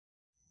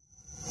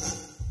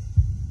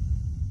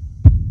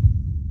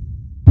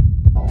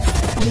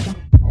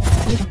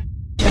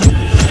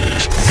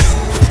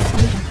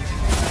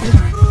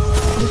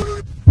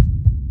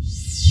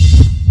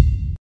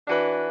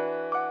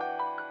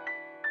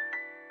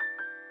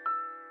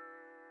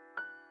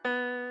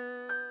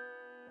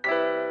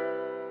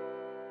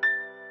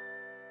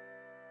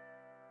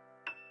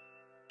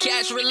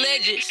that's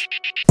religious.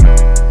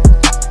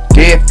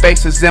 Dead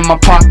faces in my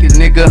pocket,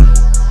 nigga.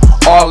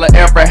 All I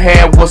ever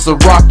had was a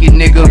rocket,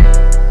 nigga.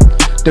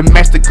 To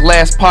match the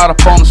glass pot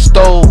up on the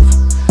stove.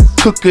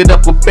 Cook it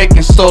up with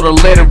baking soda,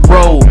 let it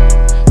roll.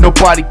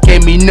 Nobody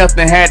gave me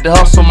nothing, had to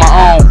hustle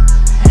my own.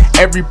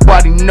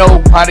 Everybody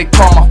know how they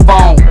call my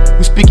phone.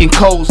 We speaking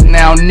codes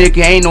now,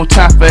 nigga, ain't no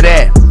time for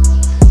that.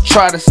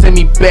 Try to send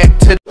me back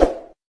to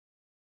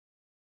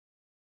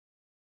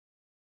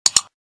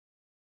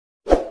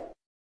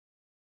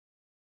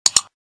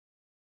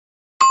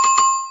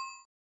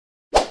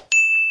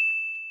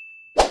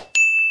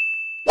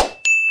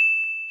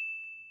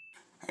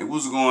Hey,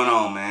 what's going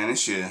on, man?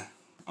 It's your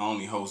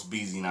only host,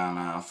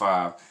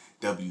 BZ995,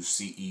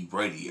 WCE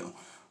Radio.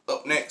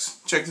 Up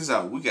next, check this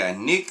out. We got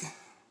Nittoli.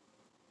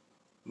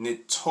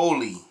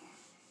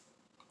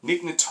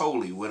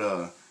 Nittoli with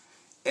a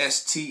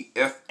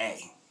Stfa.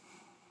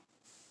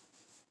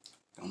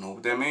 Don't know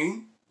what that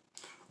means,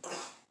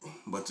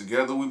 but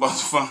together we about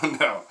to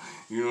find out.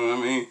 You know what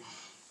I mean?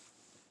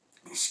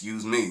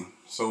 Excuse me.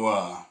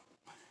 So,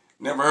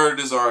 never heard of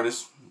this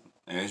artist.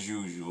 As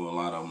usual, a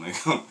lot of them, they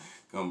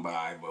come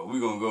by, but we're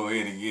gonna go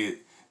ahead and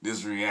get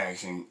this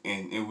reaction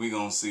and we're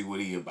gonna see what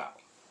he about,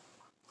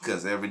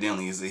 because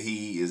evidently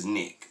he is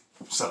Nick.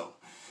 So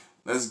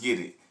let's get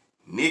it.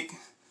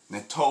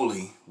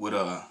 Nittoli with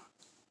a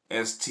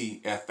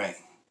Stfa.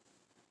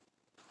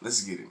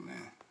 Let's get it,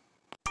 man.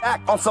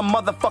 Act on some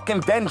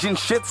motherfucking vengeance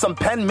shit, some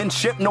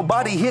penmanship.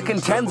 Nobody here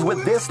contends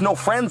with this, no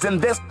friends in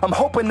this. I'm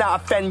hoping I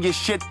offend your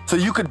shit, so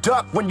you could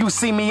duck when you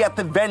see me at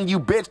the venue,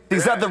 bitch.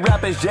 These other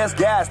rappers just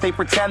gas, they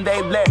pretend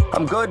they lit.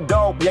 I'm good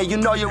dope, yeah, you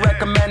know you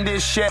recommend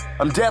this shit.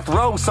 I'm death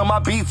row, so my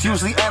beats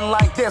usually end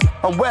like this.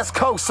 I'm West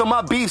Coast, so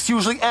my beats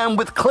usually end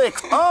with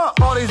clicks.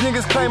 All these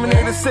niggas claiming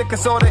they the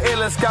sickest or the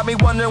illest. Got me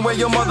wondering where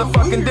your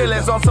motherfucking deal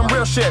is on some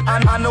real shit.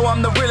 I know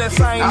I'm the realest,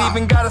 I ain't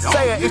even gotta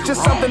say it. It's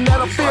just something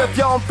that'll feel if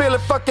y'all don't feel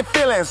it, fucking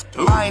feeling.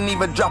 I ain't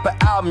even drop an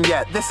album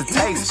yet, this is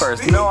taste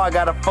first. Know I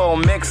got a full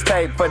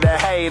mixtape for the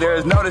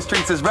haters. Know the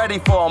streets is ready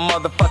for a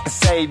motherfucking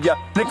savior.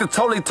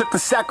 Nittoli took the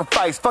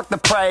sacrifice, fuck the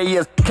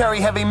prayers. Carry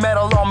heavy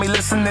metal on me,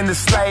 listening to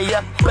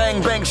Slayer.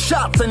 Bang bang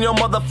shots in your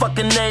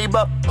motherfucking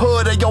neighbor.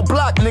 Hood of your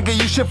block, nigga,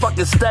 you should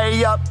fucking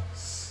stay up.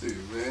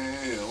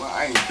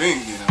 I ain't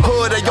thinking.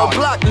 Hood of your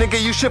block, nigga,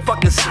 you should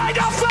fucking side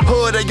up.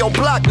 Hood of your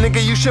block,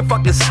 nigga, you should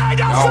fucking side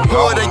up.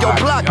 Hood of your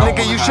block,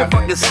 nigga, you should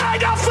fucking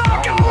side up.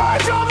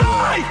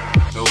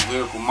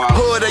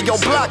 Hood of your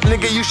block,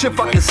 nigga, you should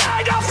fucking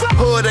side up.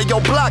 Hood of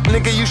your block,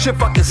 nigga, you should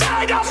fucking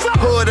side up.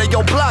 Hood of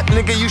your block,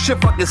 nigga, you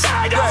should fucking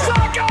side up.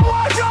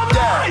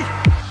 Yeah.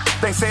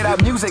 They say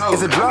that music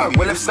is a drug,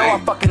 well if so I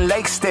fucking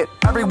laced it.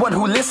 Everyone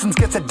who listens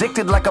gets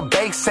addicted like a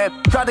bass set.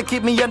 Try to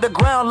keep me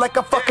underground like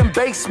a fucking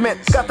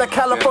basement. Got that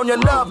California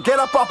love, get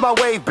up off my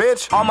wave,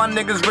 bitch. All my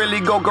niggas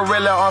really go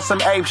gorilla on some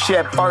ape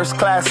shit. First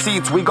class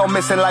seats, we go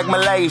missing like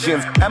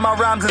Malaysians. And my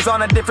rhymes is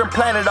on a different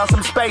planet on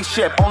some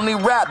spaceship. Only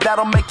rap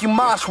that'll make you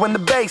mosh when the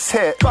bass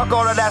hit. Fuck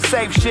all of that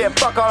safe shit,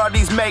 fuck all of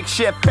these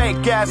makeshift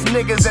fake ass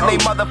niggas in they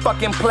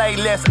motherfucking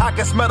playlist. I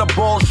can smell the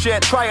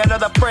bullshit, try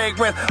another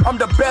fragrance. I'm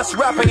the best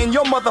rapper in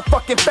your motherfucking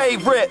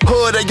favorite.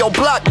 Hood of your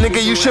block,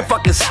 nigga, you should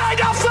fucking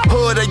side up.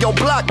 Hood of your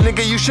block,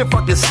 nigga, you should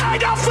fucking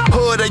side up.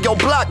 Hood of your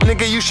block,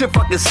 nigga, you should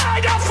fucking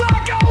side up.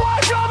 Hood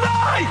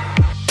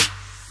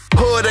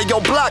of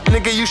your block,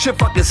 nigga, you should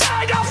fucking side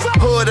up.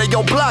 Hood of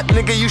your block,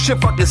 nigga, you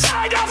should fucking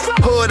side up.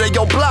 Hood of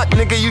your block,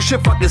 nigga, you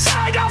should fucking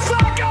side up.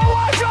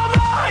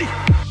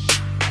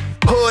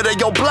 Hood of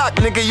your block,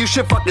 nigga, you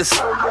should fucking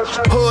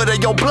Hood of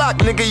your block,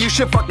 nigga, you should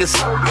fucking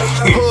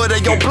Hood of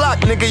your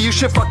block, nigga,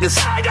 you should fucking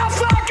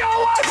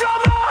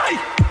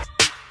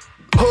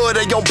Hood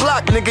of your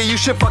block, nigga, you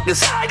should fucking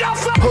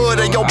Hood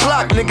of your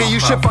block, nigga, you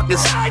should fucking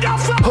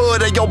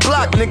Hood of your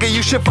block, nigga,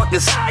 you should fucking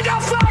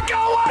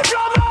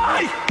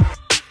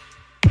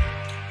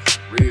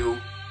Real.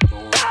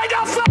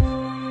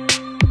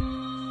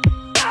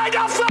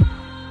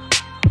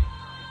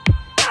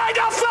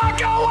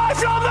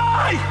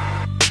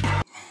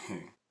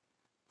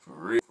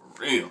 For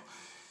real.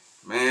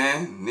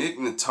 Man,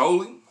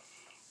 Nittoli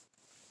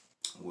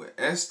with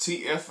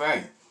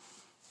Stfa.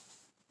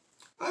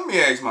 Let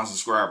me ask my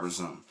subscribers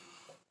something.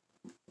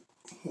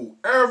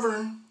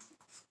 Whoever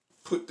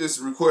put this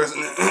request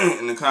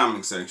in the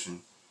comment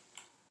section,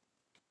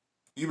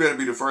 you better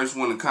be the first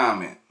one to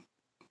comment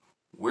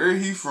where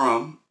he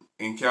from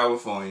in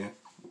California,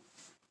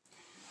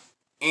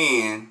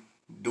 and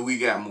do we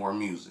got more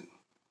music?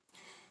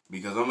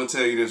 Because I'm gonna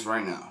tell you this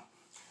right now.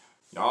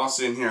 Y'all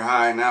sitting here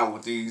hiding out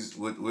with these,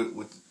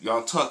 with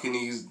y'all tucking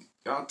these,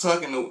 y'all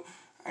tucking the,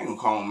 I ain't gonna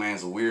call him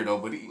man's a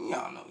weirdo, but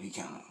y'all know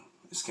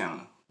it's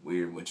kind of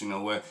weird. But you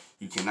know what?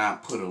 You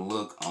cannot put a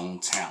look on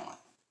talent.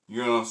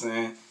 You know what I'm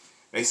saying?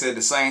 They said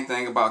the same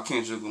thing about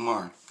Kendrick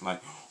Lamar.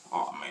 Like,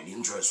 oh man,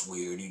 he dress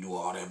weird, he do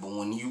all that, but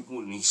when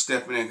he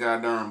step in that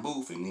goddamn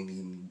booth and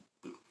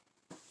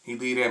he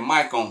leave that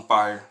mic on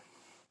fire,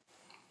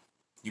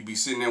 you be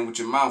sitting there with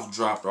your mouth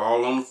dropped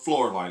all on the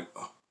floor like,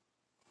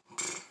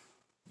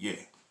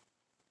 yeah.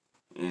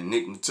 And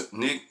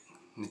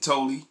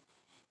Nittoli,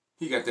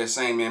 he got that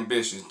same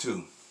ambition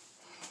too.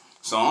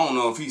 So I don't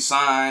know if he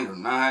signed or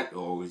not,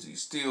 or is he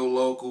still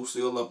local,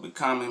 still up and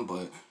coming,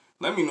 but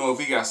let me know if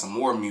he got some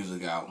more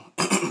music out,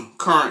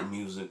 current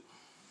music,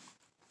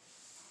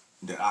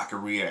 that I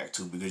can react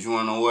to. Because you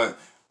wanna know what?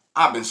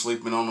 I've been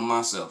sleeping on them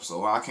myself,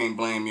 so I can't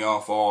blame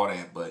y'all for all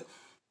that.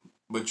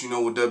 But you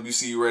know what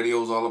WC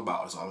Radio is all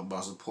about. It's all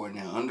about supporting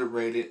that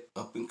underrated,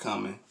 up and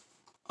coming,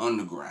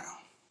 underground.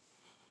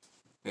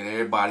 That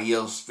everybody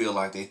else feel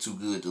like they too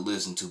good to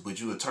listen to, but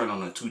you would turn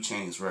on a 2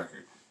 Chainz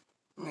record.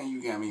 Man,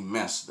 you got me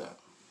messed up.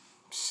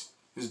 It's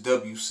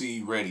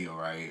WC Radio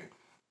right here.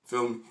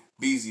 Feel me?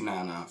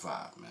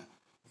 BZ995, man.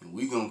 And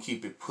we gonna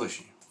keep it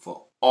pushing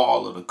for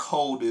all of the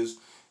coldest.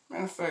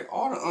 Matter of fact,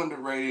 all the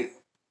underrated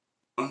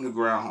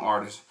underground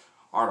artists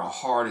are the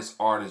hardest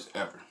artists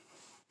ever.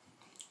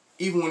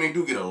 Even when they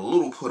do get a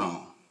little put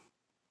on,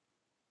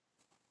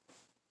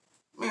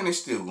 man, they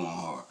still going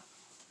hard.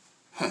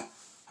 Huh,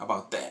 how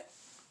about that?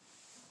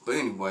 But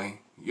anyway,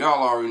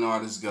 y'all already know how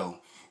this go.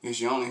 It's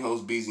your only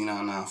host,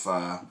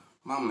 BZ995,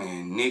 my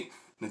man Nick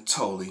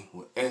Nittoli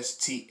with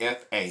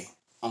Stfa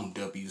on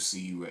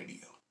WC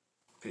Radio.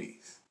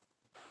 Peace.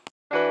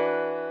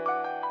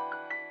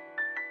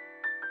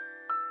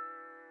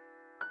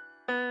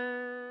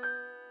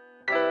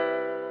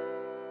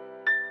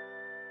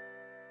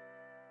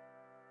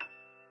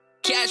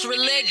 Cash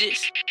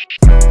religious.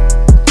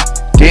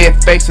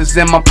 Dead faces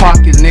in my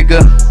pocket,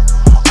 nigga.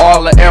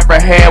 All I ever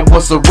had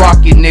was a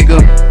rocket, nigga.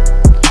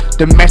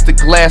 Domestic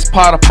glass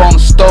pot up on the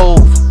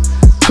stove.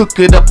 Cook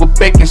it up with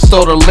baking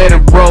soda, let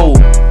it roll.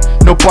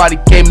 Nobody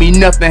gave me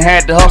nothing,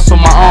 had to hustle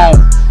my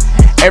own.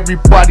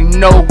 Everybody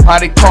know how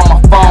they call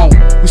my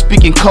phone. We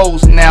speaking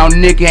codes now,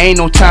 nigga, ain't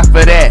no time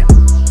for that.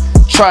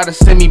 Try to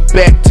send me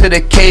back to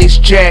the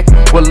cage jack.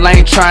 Well, I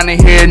ain't trying to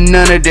hear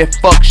none of that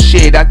fuck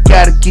shit. I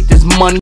gotta get this money.